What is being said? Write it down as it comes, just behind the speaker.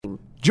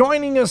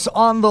Joining us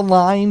on the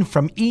line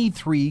from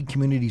E3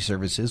 Community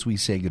Services, we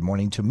say good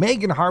morning to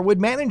Meghan Harwood,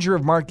 Manager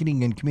of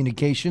Marketing and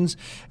Communications,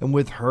 and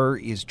with her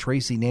is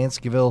Tracy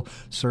Nancekivell,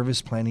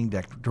 Service Planning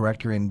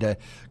Director. And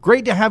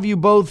great to have you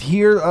both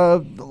here.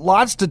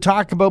 Lots to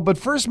talk about, but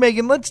first,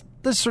 Meghan,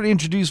 let's sort of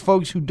introduce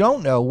folks who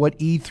don't know what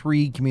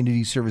E3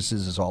 Community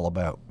Services is all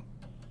about.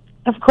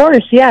 Of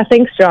course, yeah.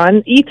 Thanks,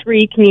 John.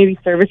 E3 Community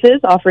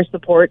Services offers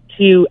support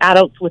to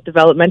adults with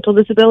developmental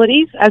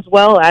disabilities as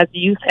well as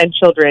youth and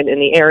children in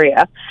the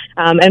area.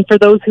 And for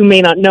those who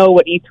may not know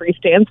what E3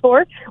 stands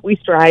for, we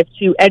strive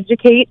to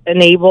educate,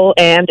 enable,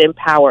 and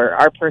empower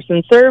our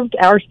persons served,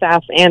 our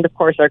staff, and, of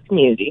course, our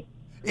community.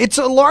 It's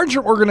a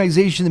larger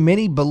organization than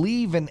many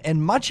believe,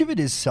 and much of it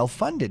is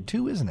self-funded,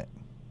 too, isn't it?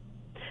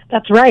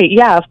 That's right.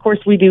 Yeah, of course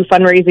we do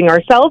fundraising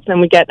ourselves, and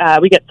we get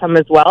some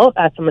as well,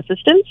 some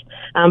assistance.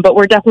 But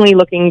we're definitely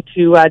looking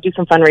to do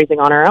some fundraising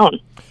on our own.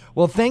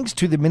 Well, thanks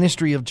to the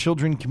Ministry of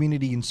Children,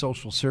 Community, and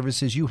Social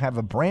Services, you have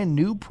a brand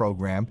new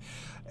program.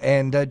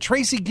 And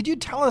Tracy, could you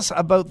tell us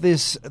about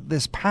this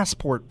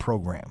passport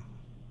program?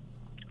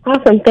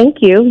 Awesome. Thank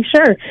you.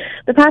 Sure.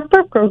 The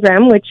Passport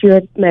program, which you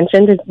had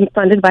mentioned, is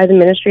funded by the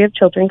Ministry of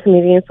Children,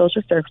 Community, and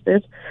Social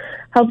Services,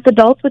 helps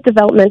adults with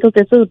developmental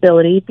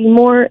disability be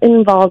more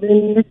involved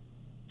in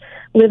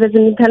live as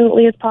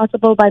independently as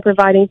possible by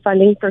providing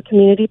funding for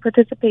community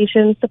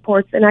participation,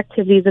 supports, and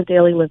activities of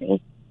daily living.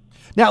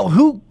 Now,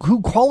 who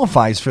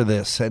qualifies for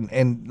this?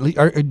 And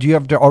do you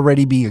have to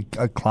already be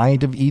a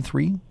client of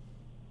E3?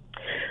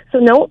 So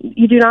no,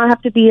 you do not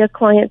have to be a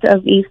client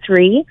of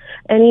E3.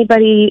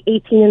 Anybody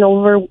 18 and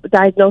over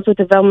diagnosed with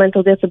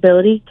developmental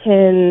disability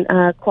can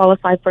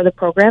qualify for the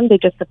program. They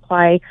just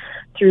apply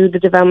through the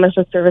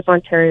Developmental Service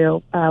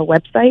Ontario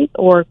website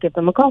or give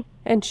them a call.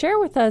 And share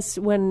with us,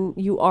 when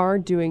you are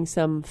doing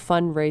some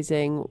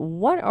fundraising,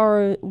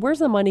 where's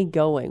the money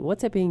going?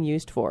 What's it being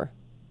used for?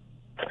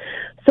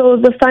 So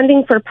the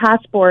funding for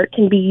Passport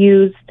can be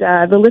used,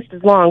 the list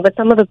is long, but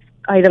some of the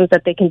items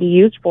that they can be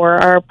used for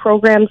are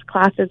programs,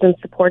 classes, and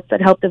supports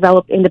that help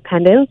develop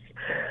independence,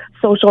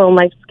 social and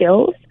life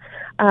skills,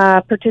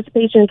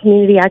 participation in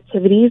community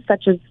activities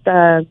such as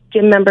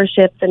gym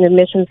memberships and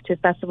admissions to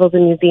festivals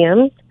and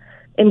museums,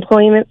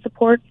 employment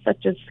support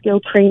such as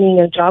skill training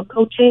and job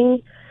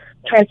coaching,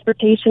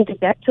 transportation to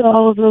get to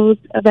all of those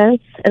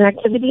events and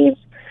activities,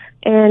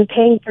 and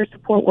paying for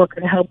support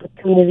worker to help with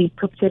community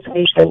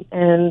participation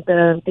and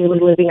daily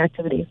living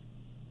activities.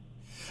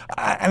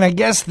 And I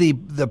guess the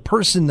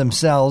person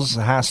themselves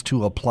has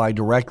to apply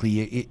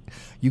directly.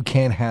 You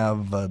can't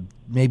have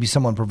maybe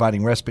someone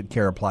providing respite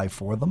care apply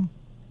for them?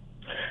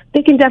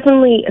 They can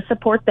definitely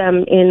support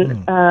them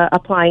in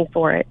applying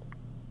for it.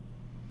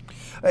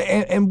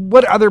 And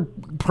what other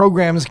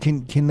programs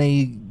can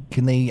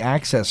they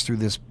access through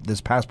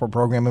this Passport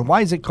program, and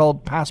why is it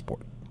called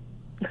Passport?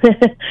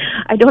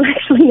 I don't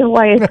actually know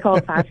why it's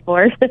called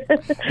Passport.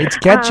 It's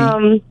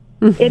catchy.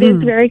 It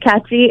is very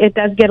catchy. It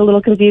does get a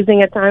little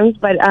confusing at times,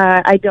 but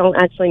I don't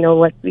actually know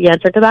what the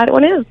answer to that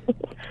one is.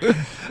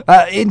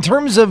 In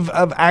terms of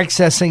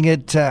accessing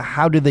it,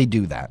 how do they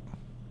do that?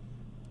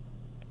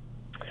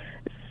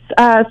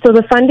 So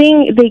the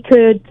funding, they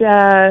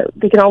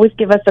can always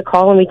give us a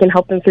call and we can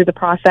help them through the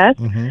process.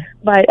 Mm-hmm.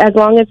 But as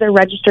long as they're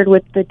registered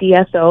with the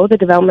DSO, the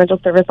Developmental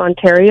Service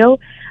Ontario,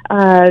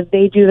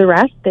 they do the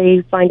rest.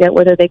 They find out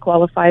whether they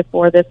qualify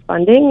for this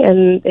funding,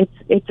 and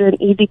it's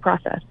an easy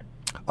process.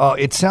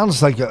 It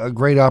sounds like a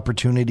great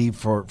opportunity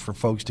for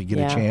folks to get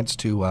a chance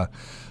to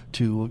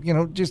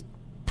just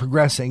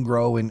progress and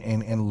grow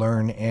and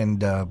learn.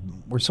 And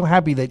we're so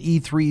happy that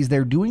E3 is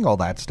there doing all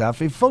that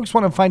stuff. If folks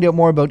want to find out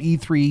more about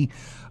E3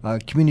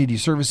 Community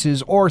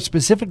Services or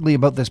specifically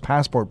about this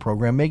Passport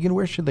program, Meghan,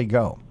 where should they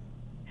go?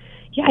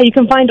 Yeah, you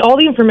can find all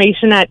the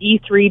information at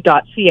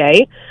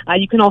e3.ca.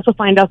 You can also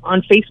find us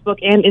on Facebook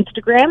and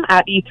Instagram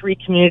at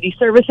E3 Community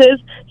Services.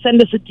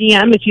 Send us a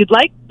DM if you'd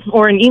like,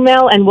 or an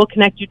email, and we'll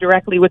connect you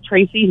directly with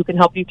Tracy, who can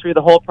help you through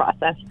the whole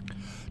process.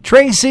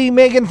 Tracy,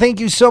 Meghan, thank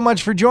you so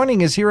much for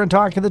joining us here on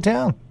Talk of the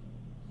Town.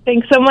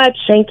 Thanks so much.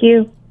 Thank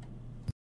you.